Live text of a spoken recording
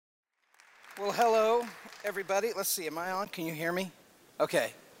Well, hello, everybody. Let's see, am I on? Can you hear me?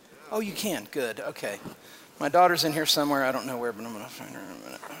 Okay. Oh, you can. Good. Okay. My daughter's in here somewhere. I don't know where, but I'm going to find her in a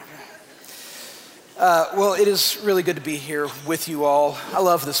minute. Okay. Well, it is really good to be here with you all. I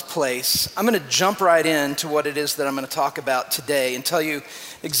love this place. I'm going to jump right into what it is that I'm going to talk about today and tell you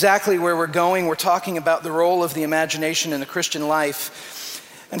exactly where we're going. We're talking about the role of the imagination in the Christian life.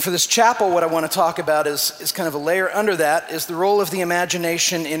 And for this chapel, what I want to talk about is kind of a layer under that, is the role of the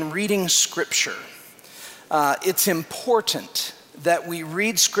imagination in reading Scripture. It's important that we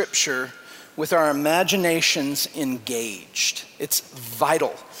read Scripture with our imaginations engaged. It's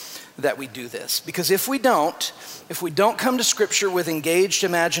vital that we do this, because if we don't come to Scripture with engaged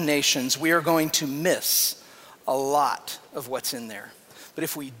imaginations, we are going to miss a lot of what's in there. But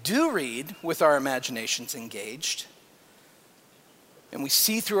if we do read with our imaginations engaged, and we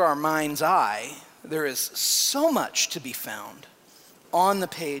see through our mind's eye, there is so much to be found on the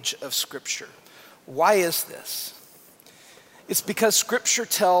page of Scripture. Why is this? It's because Scripture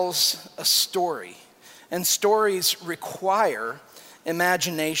tells a story, and stories require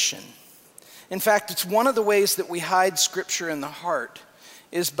imagination. In fact, it's one of the ways that we hide Scripture in the heart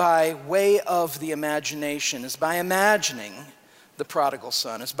is by way of the imagination, is by imagining the prodigal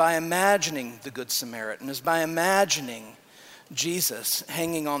son, is by imagining the Good Samaritan, is by imagining Jesus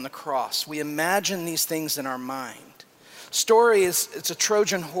hanging on the cross. We imagine these things in our mind. Story it's a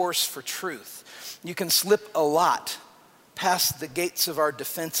Trojan horse for truth. You can slip a lot past the gates of our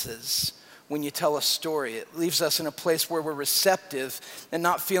defenses when you tell a story. It leaves us in a place where we're receptive and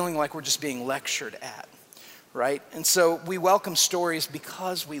not feeling like we're just being lectured at, right? And so we welcome stories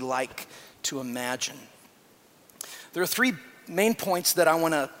because we like to imagine. There are three main points that I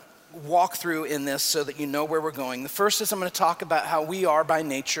want to walk through in this so that you know where we're going. The first is I'm going to talk about how we are by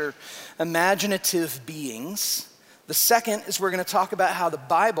nature imaginative beings. The second is we're going to talk about how the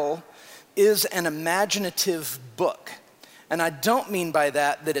Bible is an imaginative book. And I don't mean by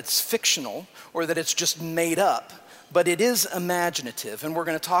that it's fictional or that it's just made up, but it is imaginative. And we're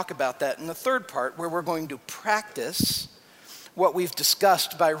going to talk about that in the third part, where we're going to practice what we've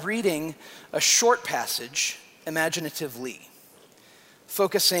discussed by reading a short passage imaginatively,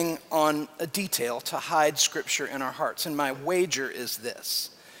 focusing on a detail to hide Scripture in our hearts. And my wager is this,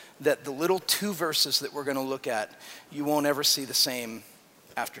 that the little 2 verses that we're going to look at, you won't ever see the same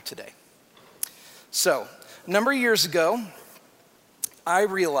after today. So, a number of years ago, I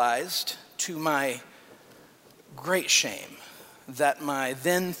realized, to my great shame, that my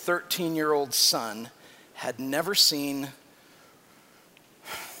then 13-year-old son had never seen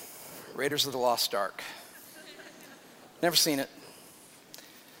Raiders of the Lost Ark. Never seen it.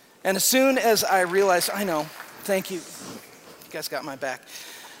 And as soon as I realized, I know, thank you, you guys got my back.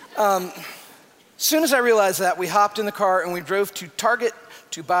 As soon as I realized that, we hopped in the car and we drove to Target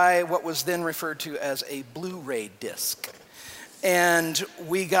to buy what was then referred to as a Blu-ray disc. And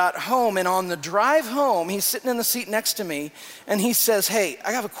we got home, and on the drive home, he's sitting in the seat next to me, and he says, "Hey,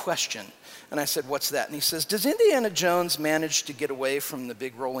 I have a question." And I said, "What's that?" And he says, "Does Indiana Jones manage to get away from the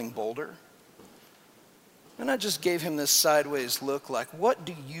big rolling boulder?" And I just gave him this sideways look like, what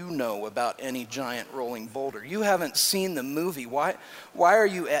do you know about any giant rolling boulder? You haven't seen the movie. Why are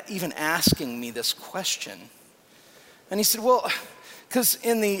you even asking me this question? And he said, well, because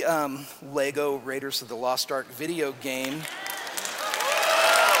in the Lego Raiders of the Lost Ark video game,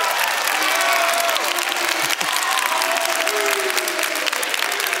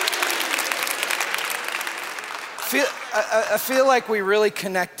 I feel like we really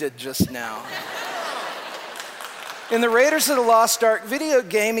connected just now. In the Raiders of the Lost Ark video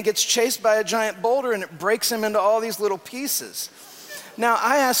game, he gets chased by a giant boulder and it breaks him into all these little pieces. Now,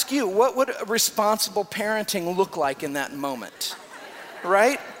 I ask you, what would responsible parenting look like in that moment,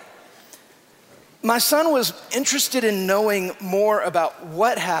 right? My son was interested in knowing more about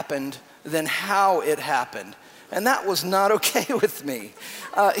what happened than how it happened, and that was not okay with me.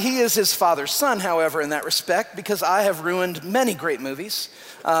 He is his father's son, however, in that respect, because I have ruined many great movies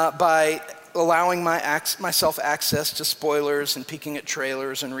by allowing myself access to spoilers and peeking at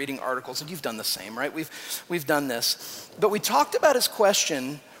trailers and reading articles, and you've done the same, right? We've done this. But we talked about his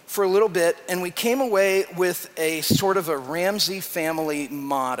question for a little bit, and we came away with a sort of a Ramsey family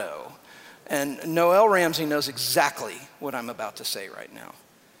motto. And Noel Ramsey knows exactly what I'm about to say right now.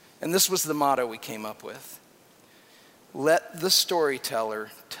 And this was the motto we came up with. Let the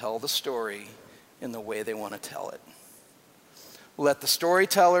storyteller tell the story in the way they want to tell it. Let the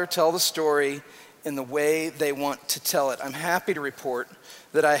storyteller tell the story in the way they want to tell it. I'm happy to report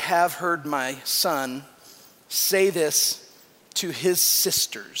that I have heard my son say this to his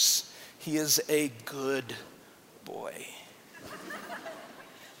sisters. He is a good boy.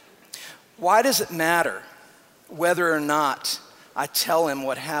 Why does it matter whether or not I tell him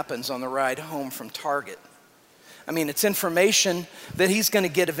what happens on the ride home from Target? I mean, it's information that he's going to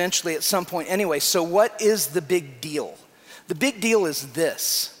get eventually at some point anyway. So what is the big deal? The big deal is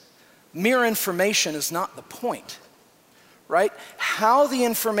this. Mere information is not the point, right? How the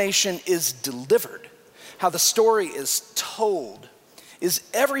information is delivered, how the story is told, is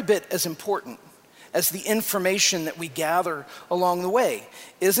every bit as important as the information that we gather along the way,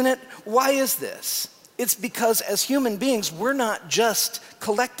 isn't it? Why is this? It's because as human beings, we're not just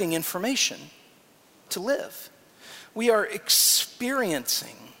collecting information to live. We are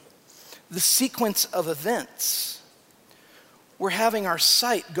experiencing the sequence of events. We're having our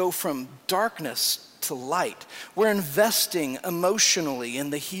sight go from darkness to light. We're investing emotionally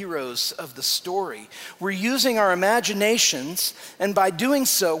in the heroes of the story. We're using our imaginations, and by doing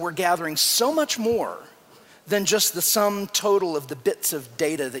so, we're gathering so much more than just the sum total of the bits of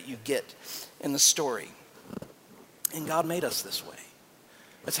data that you get in the story. And God made us this way.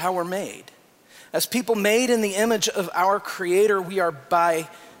 That's how we're made. As people made in the image of our Creator, we are by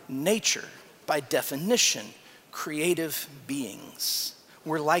nature, by definition, creative beings.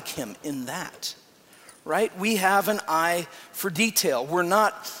 We're like Him in that, right? We have an eye for detail. We're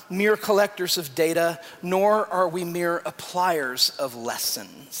not mere collectors of data, nor are we mere appliers of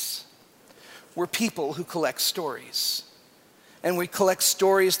lessons. We're people who collect stories, and we collect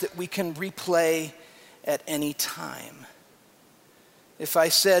stories that we can replay at any time. If I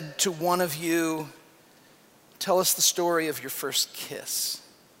said to one of you, tell us the story of your first kiss,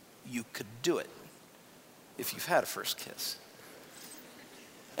 you could do it if you've had a first kiss.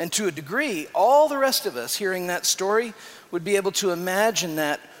 And to a degree, all the rest of us hearing that story would be able to imagine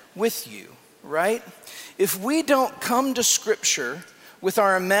that with you, right? If we don't come to Scripture with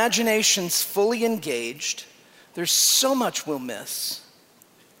our imaginations fully engaged, there's so much we'll miss.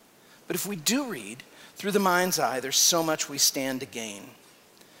 But if we do read through the mind's eye, there's so much we stand to gain.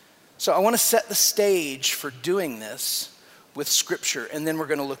 So I want to set the stage for doing this with Scripture, and then we're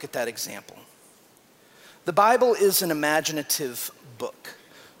going to look at that example. The Bible is an imaginative book.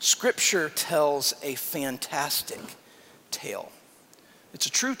 Scripture tells a fantastic tale. It's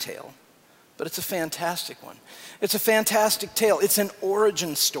a true tale, but it's a fantastic one. It's a fantastic tale. It's an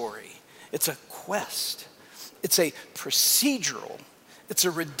origin story. It's a quest. It's a procedural. It's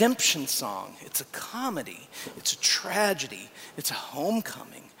a redemption song. It's a comedy. It's a tragedy. It's a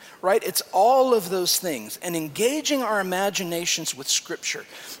homecoming, right? It's all of those things. And engaging our imaginations with Scripture,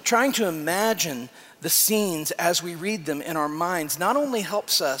 trying to imagine the scenes as we read them in our minds, not only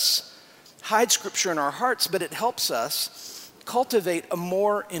helps us hide Scripture in our hearts, but it helps us cultivate a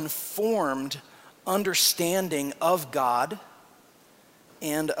more informed understanding of God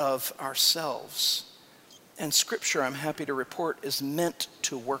and of ourselves. And Scripture, I'm happy to report, is meant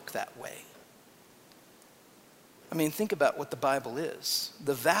to work that way. I mean, think about what the Bible is.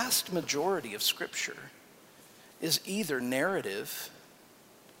 The vast majority of Scripture is either narrative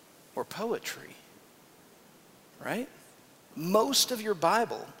or poetry, right? Most of your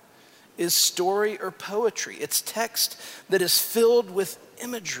Bible is story or poetry. It's text that is filled with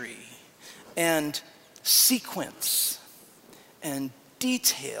imagery and sequence and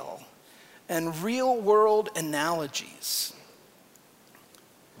detail and real-world analogies.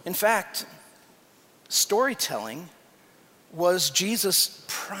 In fact, storytelling was Jesus'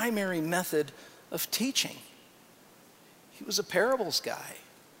 primary method of teaching. He was a parables guy.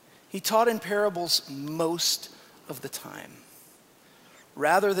 He taught in parables most of the time.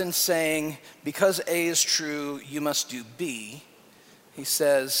 Rather than saying, because A is true, you must do B, he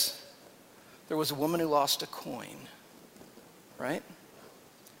says, there was a woman who lost a coin, right?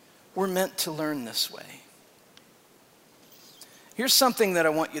 We're meant to learn this way. Here's something that I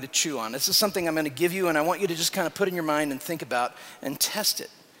want you to chew on. This is something I'm going to give you, and I want you to just kind of put in your mind and think about and test it.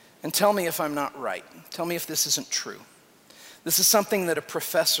 And tell me if I'm not right. Tell me if this isn't true. This is something that a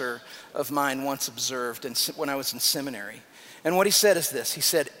professor of mine once observed when I was in seminary. And what he said is this. He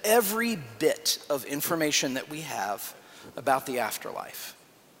said, every bit of information that we have about the afterlife,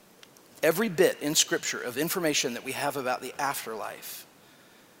 every bit in Scripture of information that we have about the afterlife,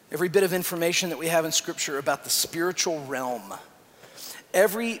 every bit of information that we have in Scripture about the spiritual realm,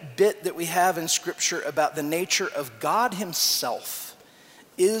 every bit that we have in Scripture about the nature of God Himself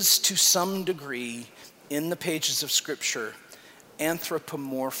is to some degree in the pages of Scripture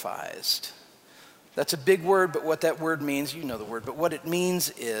anthropomorphized. That's a big word, but what that word means, you know the word, but what it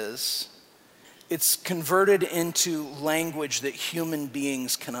means is it's converted into language that human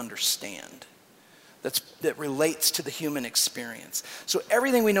beings can understand. that relates to the human experience. So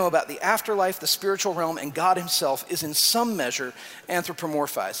everything we know about the afterlife, the spiritual realm, and God himself is in some measure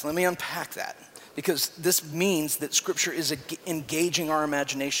anthropomorphized. Let me unpack that, because this means that Scripture is engaging our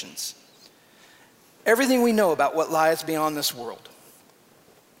imaginations. Everything we know about what lies beyond this world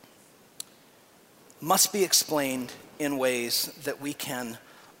must be explained in ways that we can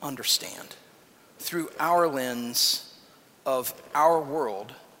understand through our lens of our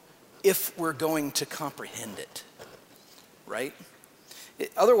world, if we're going to comprehend it, right?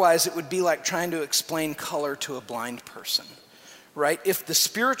 Otherwise, it would be like trying to explain color to a blind person, right? If the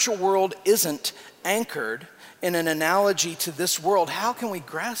spiritual world isn't anchored in an analogy to this world, how can we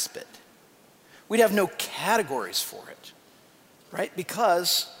grasp it? We'd have no categories for it, right?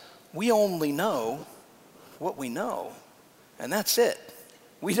 Because we only know what we know, and that's it.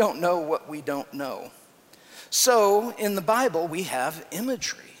 We don't know what we don't know. So in the Bible, we have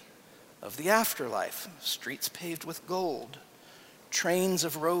imagery of the afterlife, streets paved with gold, trains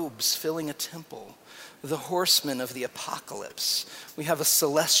of robes filling a temple, the horsemen of the apocalypse. We have a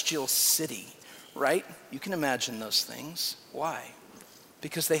celestial city, right? You can imagine those things. Why?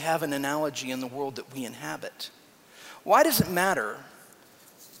 Because they have an analogy in the world that we inhabit. Why does it matter?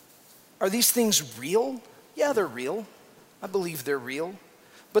 Are these things real? Yeah, they're real. I believe they're real.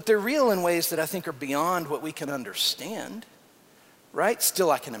 But they're real in ways that I think are beyond what we can understand. Right?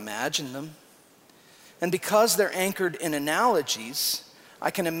 Still, I can imagine them. And because they're anchored in analogies,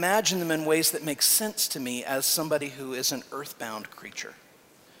 I can imagine them in ways that make sense to me as somebody who is an earthbound creature,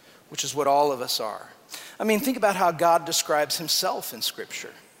 which is what all of us are. I mean, think about how God describes himself in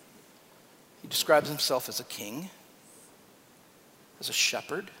Scripture. He describes himself as a king, as a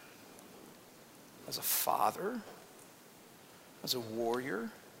shepherd, as a father, as a warrior,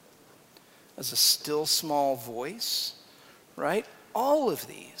 as a still small voice, right? All of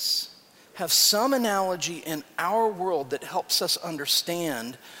these have some analogy in our world that helps us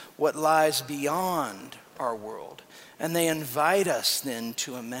understand what lies beyond our world. And they invite us then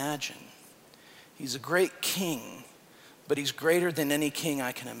to imagine. He's a great king, but he's greater than any king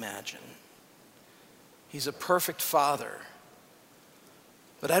I can imagine. He's a perfect father,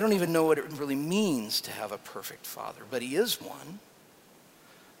 but I don't even know what it really means to have a perfect father, but he is one.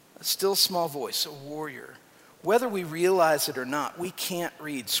 A still small voice, a warrior. Whether we realize it or not, we can't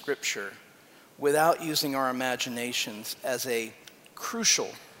read Scripture without using our imaginations as a crucial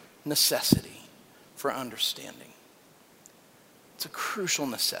necessity for understanding. It's a crucial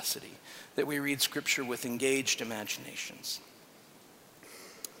necessity that we read Scripture with engaged imaginations.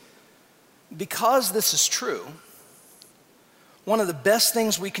 Because this is true, one of the best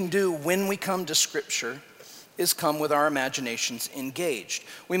things we can do when we come to Scripture is come with our imaginations engaged.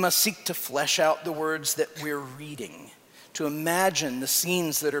 We must seek to flesh out the words that we're reading, to imagine the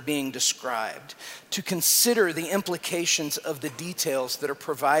scenes that are being described, to consider the implications of the details that are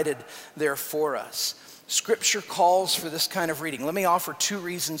provided there for us. Scripture calls for this kind of reading. Let me offer two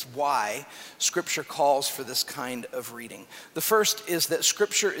reasons why Scripture calls for this kind of reading. The first is that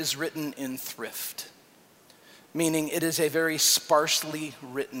Scripture is written in thrift, meaning it is a very sparsely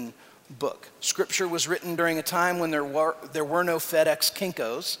written book. Scripture was written during a time when there were no FedEx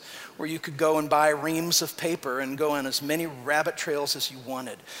Kinkos, where you could go and buy reams of paper and go on as many rabbit trails as you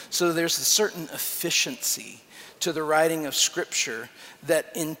wanted. So there's a certain efficiency to the writing of Scripture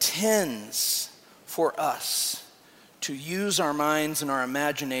that intends for us to use our minds and our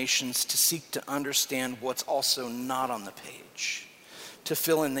imaginations to seek to understand what's also not on the page, to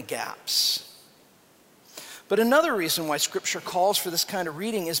fill in the gaps. But another reason why Scripture calls for this kind of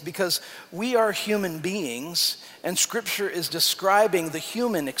reading is because we are human beings and Scripture is describing the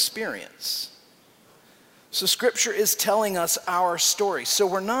human experience. So Scripture is telling us our story. So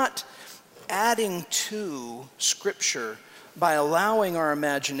we're not adding to Scripture by allowing our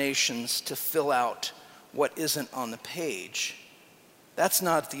imaginations to fill out what isn't on the page. That's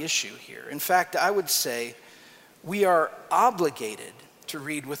not the issue here. In fact, I would say we are obligated to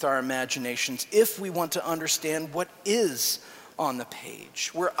read with our imaginations if we want to understand what is on the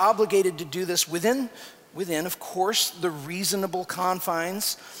page. We're obligated to do this within, of course, the reasonable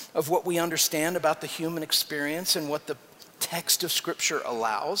confines of what we understand about the human experience and what the text of Scripture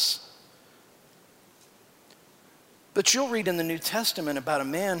allows. But you'll read in the New Testament about a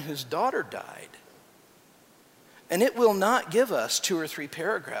man whose daughter died, and it will not give us 2 or 3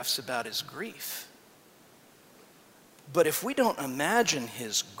 paragraphs about his grief. But if we don't imagine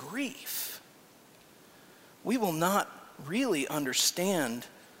his grief, we will not really understand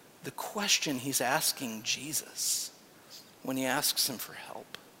the question he's asking Jesus when he asks him for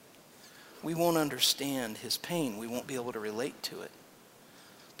help. We won't understand his pain. We won't be able to relate to it.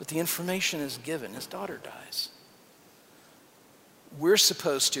 but the information is given. His daughter dies. We're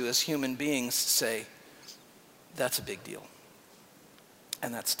supposed to, as human beings, say, that's a big deal,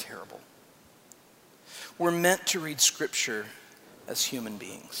 and that's terrible. We're meant to read Scripture as human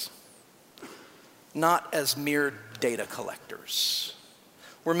beings, not as mere data collectors.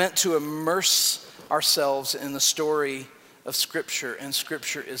 We're meant to immerse ourselves in the story of Scripture, and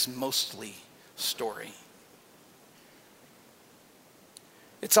Scripture is mostly story.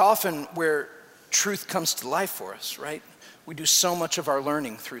 It's often where truth comes to life for us, right? We do so much of our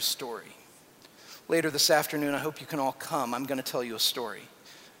learning through story. Later this afternoon, I hope you can all come. I'm going to tell you a story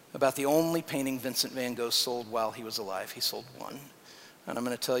about the only painting Vincent van Gogh sold while he was alive. He sold one. And I'm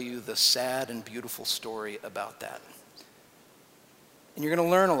going to tell you the sad and beautiful story about that. And you're going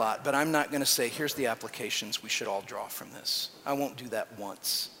to learn a lot, but I'm not going to say, here's the applications we should all draw from this. I won't do that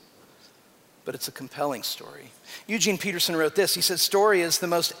once. But it's a compelling story. Eugene Peterson wrote this. He said, story is the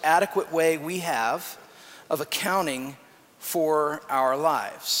most adequate way we have of accounting for our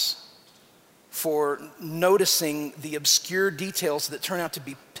lives, for noticing the obscure details that turn out to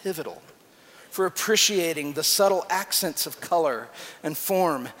be pivotal, for appreciating the subtle accents of color and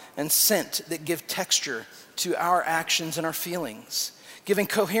form and scent that give texture to our actions and our feelings, giving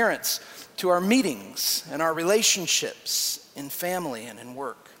coherence to our meetings and our relationships in family and in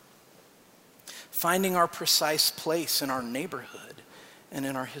work, finding our precise place in our neighborhood and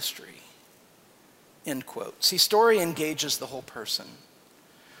in our history. End quote. See, story engages the whole person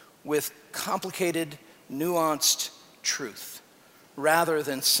with complicated, nuanced truth rather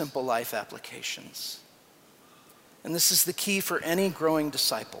than simple life applications. And this is the key for any growing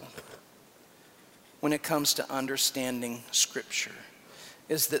disciple when it comes to understanding Scripture,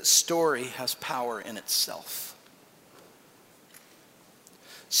 is that story has power in itself.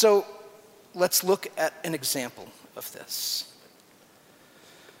 So let's look at an example of this.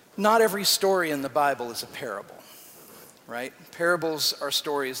 Not every story in the Bible is a parable, right? Parables are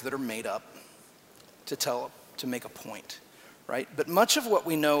stories that are made up to make a point, right? But much of what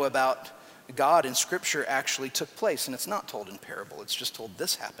we know about God in Scripture actually took place, and it's not told in parable. It's just told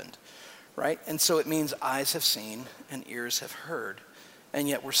this happened, right? And so it means eyes have seen and ears have heard, and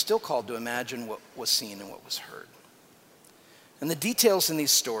yet we're still called to imagine what was seen and what was heard. And the details in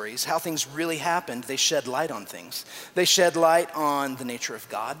these stories, how things really happened, they shed light on things. They shed light on the nature of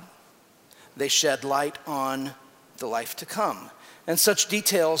God. They shed light on the life to come. And such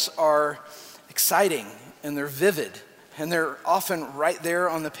details are exciting, and they're vivid, and they're often right there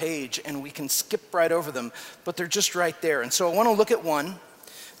on the page, and we can skip right over them, but they're just right there. And so I want to look at one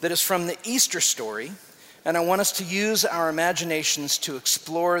that is from the Easter story, and I want us to use our imaginations to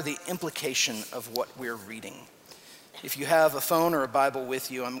explore the implication of what we're reading. If you have a phone or a Bible with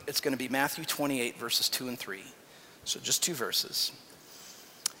you, it's going to be Matthew 28, verses 2 and 3. So just 2 verses.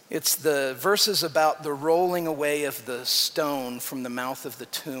 It's the verses about the rolling away of the stone from the mouth of the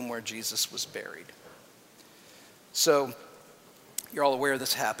tomb where Jesus was buried. So you're all aware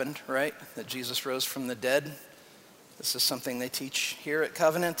this happened, right? That Jesus rose from the dead. This is something they teach here at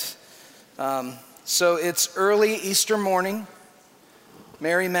Covenant. So it's early Easter morning.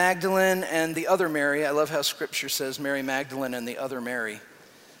 Mary Magdalene and the other Mary, I love how Scripture says Mary Magdalene and the other Mary,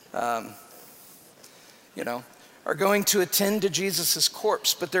 are going to attend to Jesus'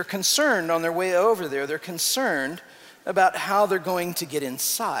 corpse, but they're concerned on their way over there. They're concerned about how they're going to get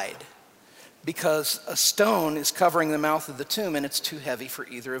inside because a stone is covering the mouth of the tomb and it's too heavy for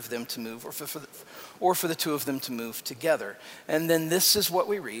either of them to move or for the two of them to move together. And then this is what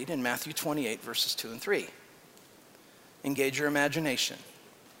we read in Matthew 28, verses 2 and 3. Engage your imagination.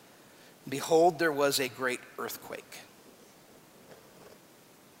 Behold, there was a great earthquake.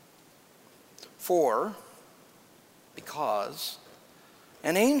 Because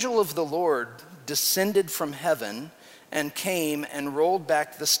an angel of the Lord descended from heaven and came and rolled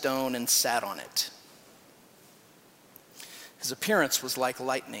back the stone and sat on it. His appearance was like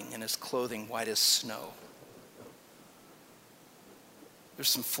lightning and his clothing white as snow. There's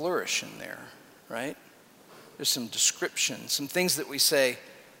some flourish in there, right? There's some description, some things that we say,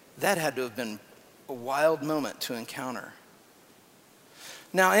 that had to have been a wild moment to encounter.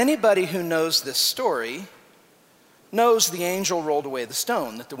 Now, anybody who knows this story knows the angel rolled away the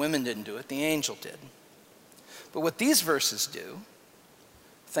stone, that the women didn't do it, the angel did. But what these verses do,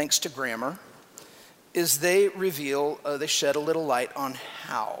 thanks to grammar, is they shed a little light on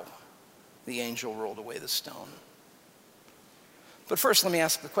how the angel rolled away the stone. But first, let me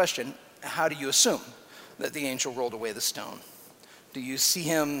ask the question, how do you assume that the angel rolled away the stone? Do you see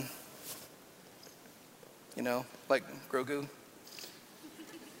him, like Grogu,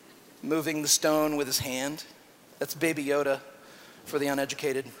 moving the stone with his hand? That's Baby Yoda for the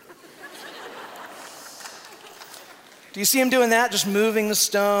uneducated. Do you see him doing that, just moving the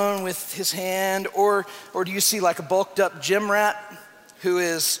stone with his hand? Or do you see like a bulked up gym rat who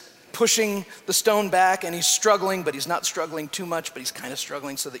is pushing the stone back and he's struggling, but he's not struggling too much, but he's kind of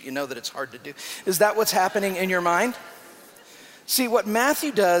struggling so that you know that it's hard to do? Is that what's happening in your mind? See, what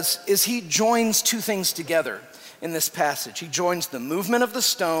Matthew does is he joins two things together in this passage. He joins the movement of the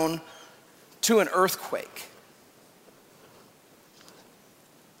stone to an earthquake.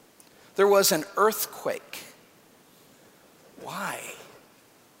 There was an earthquake. Why?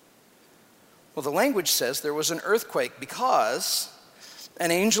 Well, the language says there was an earthquake because an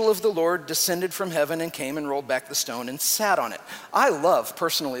angel of the Lord descended from heaven and came and rolled back the stone and sat on it. I love,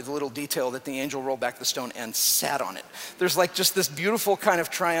 personally, the little detail that the angel rolled back the stone and sat on it. There's like just this beautiful kind of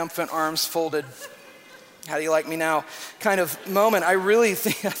triumphant arms folded, how do you like me now kind of moment. I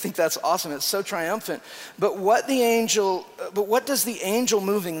think that's awesome. It's so triumphant. But what does the angel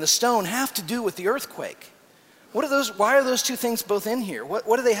moving the stone have to do with the earthquake? Why are those two things both in here?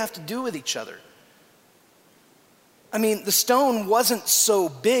 What do they have to do with each other? I mean, the stone wasn't so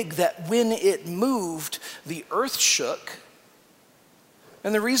big that when it moved, the earth shook.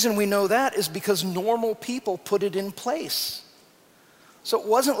 And the reason we know that is because normal people put it in place. So it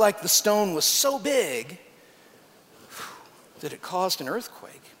wasn't like the stone was so big that it caused an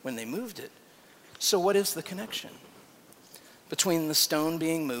earthquake when they moved it. So what is the connection between the stone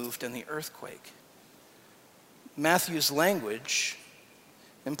being moved and the earthquake? Matthew's language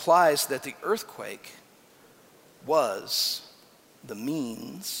implies that the earthquake was the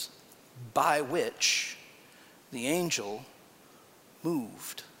means by which the angel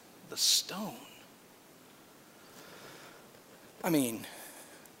moved the stone. I mean,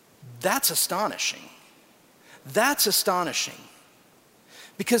 that's astonishing. That's astonishing.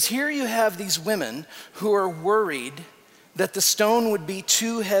 Because here you have these women who are worried that the stone would be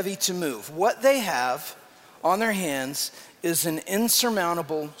too heavy to move. What they have on their hands is an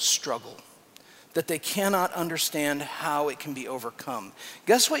insurmountable struggle that they cannot understand how it can be overcome.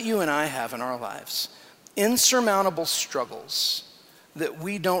 Guess what you and I have in our lives? Insurmountable struggles that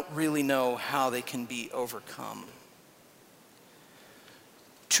we don't really know how they can be overcome.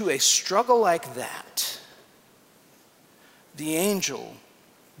 To a struggle like that, the angel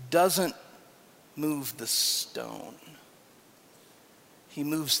doesn't move the stone. He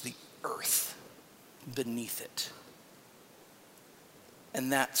moves the earth beneath it.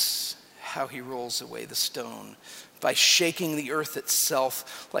 And that's how he rolls away the stone, by shaking the earth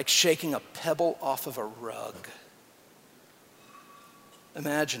itself like shaking a pebble off of a rug.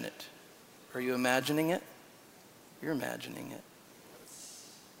 Imagine it. Are you imagining it? You're imagining it.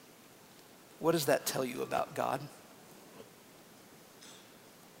 What does that tell you about God?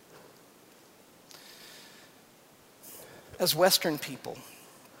 As Western people,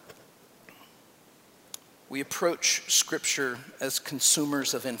 we approach Scripture as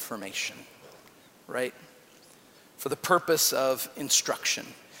consumers of information, right? For the purpose of instruction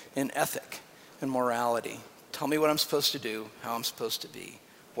in ethic and morality. Tell me what I'm supposed to do, how I'm supposed to be,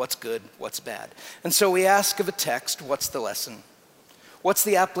 what's good, what's bad. And so we ask of a text, what's the lesson? What's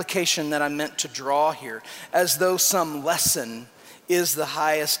the application that I'm meant to draw here? As though some lesson is the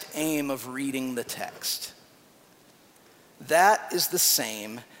highest aim of reading the text. That is the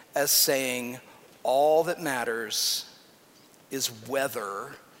same as saying, all that matters is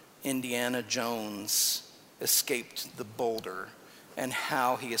whether Indiana Jones escaped the boulder, and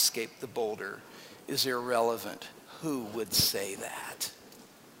how he escaped the boulder is irrelevant. Who would say that?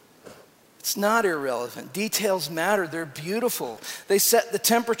 It's not irrelevant. Details matter. They're beautiful. They set the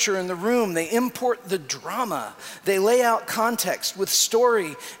temperature in the room. They import the drama. They lay out context with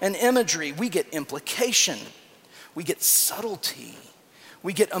story and imagery. We get implication. We get subtlety.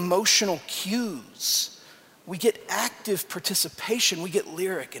 We get emotional cues. We get active participation. We get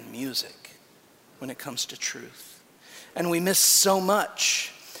lyric and music when it comes to truth. And we miss so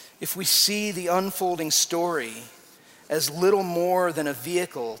much if we see the unfolding story as little more than a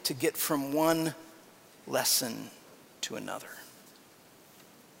vehicle to get from one lesson to another.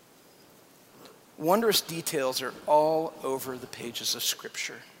 Wondrous details are all over the pages of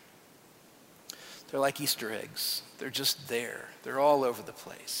Scripture. They're like Easter eggs. They're just there. They're all over the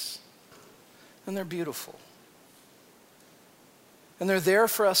place. And they're beautiful. And they're there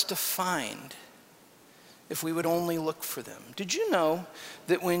for us to find if we would only look for them. Did you know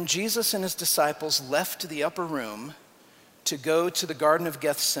that when Jesus and his disciples left the upper room to go to the Garden of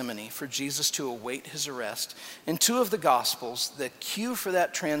Gethsemane for Jesus to await his arrest, in two of the Gospels, the cue for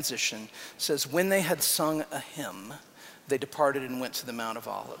that transition says, when they had sung a hymn, they departed and went to the Mount of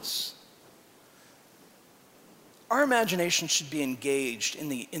Olives. our imagination should be engaged in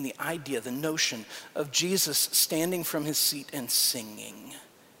the idea, the notion of Jesus standing from his seat and singing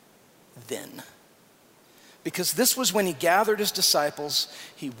then. Because this was when he gathered his disciples,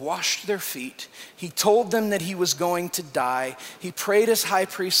 he washed their feet, he told them that he was going to die, he prayed his high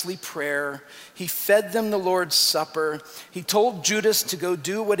priestly prayer, he fed them the Lord's Supper, he told Judas to go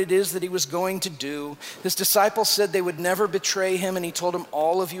do what it is that he was going to do. His disciples said they would never betray him, and he told them,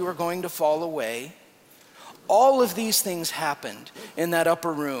 all of you are going to fall away. All of these things happened in that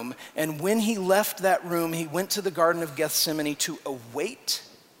upper room, and when he left that room, he went to the Garden of Gethsemane to await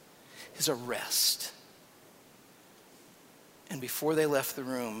his arrest. And before they left the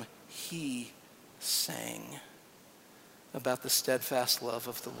room, he sang about the steadfast love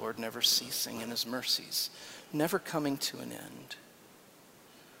of the Lord never ceasing and his mercies never coming to an end.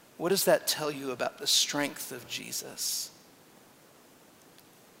 What does that tell you about the strength of Jesus?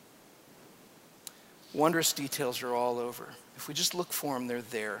 Wondrous details are all over. If we just look for them, they're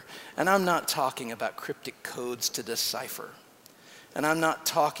there. And I'm not talking about cryptic codes to decipher. And I'm not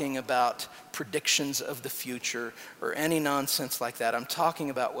talking about predictions of the future or any nonsense like that. I'm talking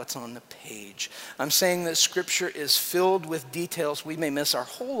about what's on the page. I'm saying that Scripture is filled with details we may miss our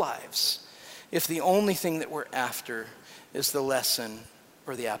whole lives if the only thing that we're after is the lesson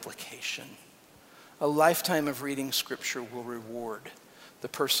or the application. A lifetime of reading Scripture will reward the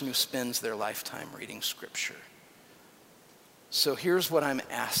person who spends their lifetime reading Scripture. So here's what I'm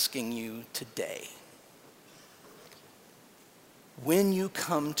asking you today. When you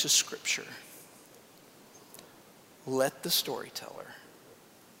come to Scripture, let the storyteller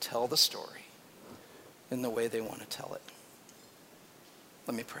tell the story in the way they want to tell it.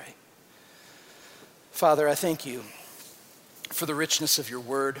 Let me pray. Father, I thank you for the richness of your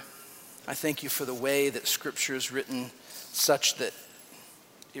word. I thank you for the way that Scripture is written such that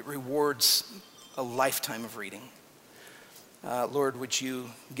it rewards a lifetime of reading. Lord, would you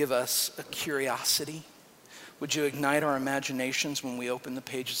give us a curiosity? Would you ignite our imaginations when we open the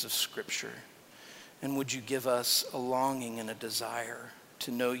pages of Scripture? And would you give us a longing and a desire to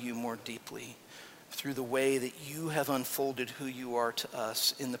know you more deeply through the way that you have unfolded who you are to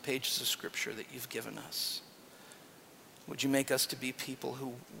us in the pages of Scripture that you've given us? Would you make us to be people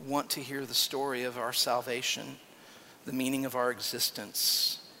who want to hear the story of our salvation, the meaning of our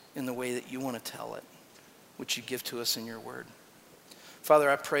existence in the way that you want to tell it, which you give to us in your word?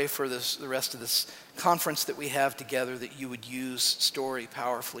 Father, I pray for the rest of this conference that we have together, that you would use story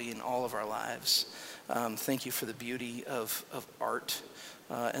powerfully in all of our lives. Thank you for the beauty of art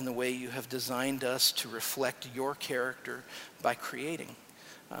and the way you have designed us to reflect your character by creating.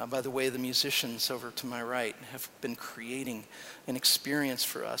 By the way the musicians over to my right have been creating an experience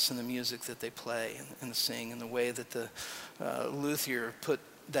for us in the music that they play and sing, and the way that the luthier put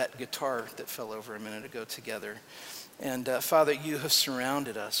that guitar that fell over a minute ago together. And Father, you have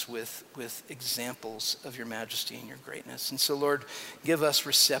surrounded us with examples of your majesty and your greatness. And so, Lord, give us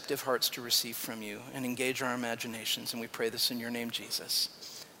receptive hearts to receive from you and engage our imaginations. And we pray this in your name,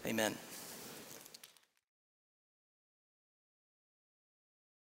 Jesus. Amen.